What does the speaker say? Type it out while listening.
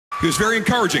He was very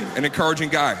encouraging, an encouraging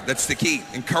guy. That's the key,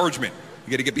 encouragement.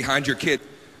 You gotta get behind your kid.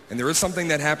 And there is something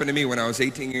that happened to me when I was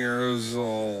 18 years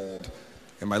old.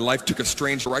 And my life took a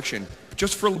strange direction,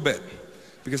 just for a little bit.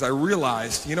 Because I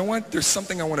realized, you know what? There's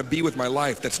something I want to be with my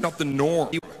life that's not the norm.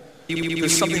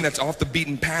 There's something that's off the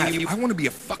beaten path. I want to be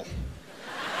a fuck.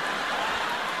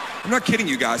 I'm not kidding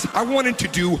you guys. I wanted to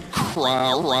do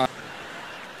cry.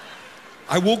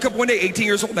 I woke up one day, 18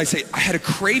 years old, and I had a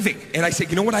craving. And I said,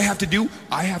 you know what I have to do?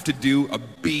 I have to do a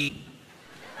beat.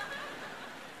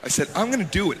 I said, I'm gonna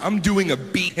do it. I'm doing a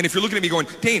beat. And if you're looking at me going,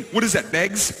 Dane, what is that,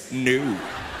 eggs? No.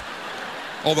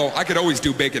 Although I could always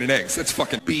do bacon and eggs. That's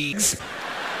fucking beats.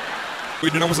 We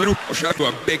didn't almost do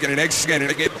a bacon and eggs again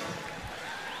and again.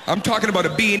 I'm talking about a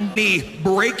B&B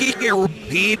breaking a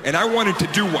beat, and I wanted to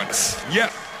do once. Yeah.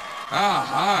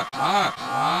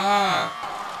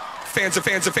 Fans of.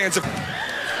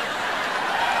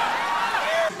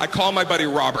 I call my buddy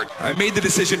Robert. I made the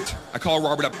decision. I call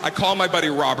Robert up. I call my buddy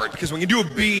Robert because when you do a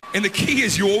beat, and the key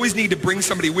is you always need to bring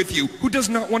somebody with you who does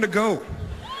not want to go.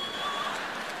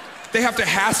 They have to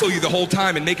hassle you the whole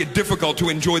time and make it difficult to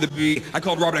enjoy the beat. I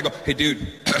called Robert. I go, hey dude,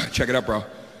 check it out, bro.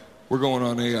 We're going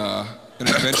on an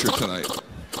adventure tonight.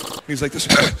 And he's like, this.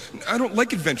 I don't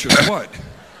like adventures. What?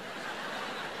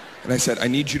 And I said, I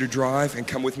need you to drive and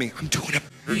come with me. I'm doing a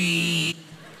beat.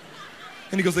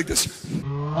 And he goes like this.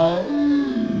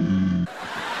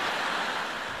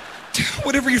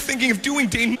 Whatever you're thinking of doing,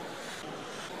 Dane.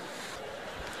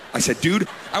 I said, dude,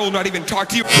 I will not even talk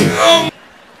to you.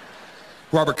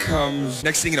 Robert comes.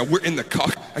 Next thing you know, we're in the car.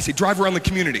 I say, drive around the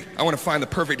community. I want to find the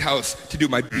perfect house to do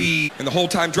my beat. And the whole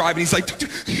time driving, he's like,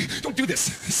 don't do this.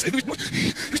 I said,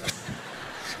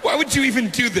 why would you even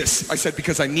do this? I said,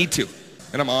 because I need to.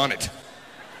 And I'm on it.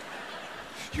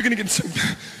 You're gonna get some...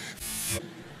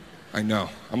 I know.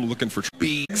 I'm looking for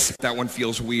beats. That one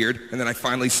feels weird. And then I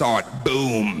finally saw it.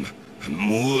 Boom.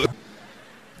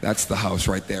 That's the house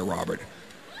right there, Robert.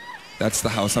 That's the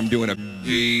house. I'm doing a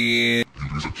beat.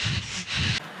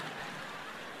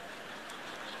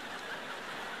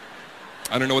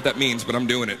 I don't know what that means, but I'm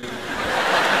doing it.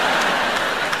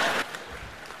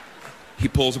 He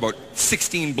pulls about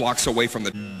 16 blocks away from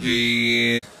the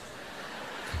beat.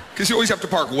 Because you always have to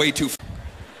park way too far.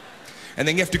 And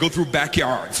then you have to go through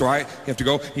backyards, right? You have to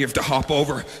go, you have to hop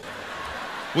over.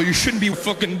 Well, you shouldn't be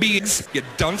fucking beats, you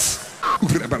dunce.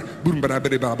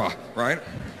 Right?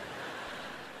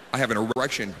 I have an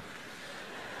erection.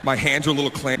 My hands are a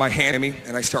little clammy, my hand in me,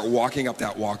 and I start walking up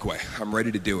that walkway. I'm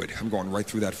ready to do it. I'm going right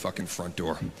through that fucking front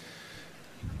door.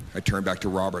 I turn back to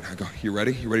Robert. I go, you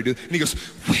ready? You ready to do it? And he goes,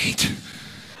 wait.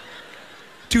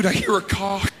 Dude, I hear a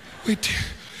call. Wait.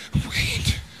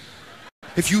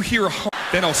 If you hear a honk,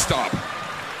 then I'll stop.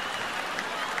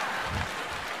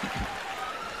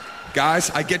 Guys,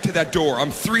 I get to that door.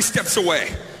 I'm 3 steps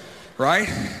away, right?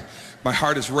 My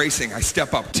heart is racing. I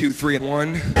step up, 2, 3, and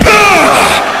 1.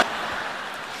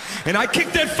 And I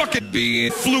kicked that fucking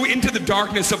beat, flew into the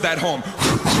darkness of that home.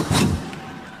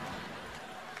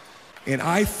 And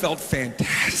I felt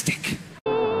fantastic.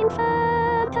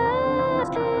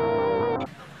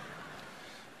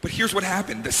 But here's what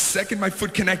happened. The second my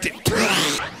foot connected,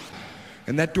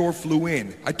 and that door flew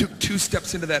in, I took 2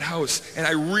 steps into that house, and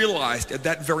I realized at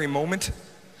that very moment,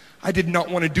 I did not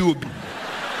want to do a...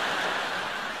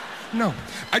 No,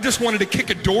 I just wanted to kick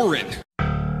a door in.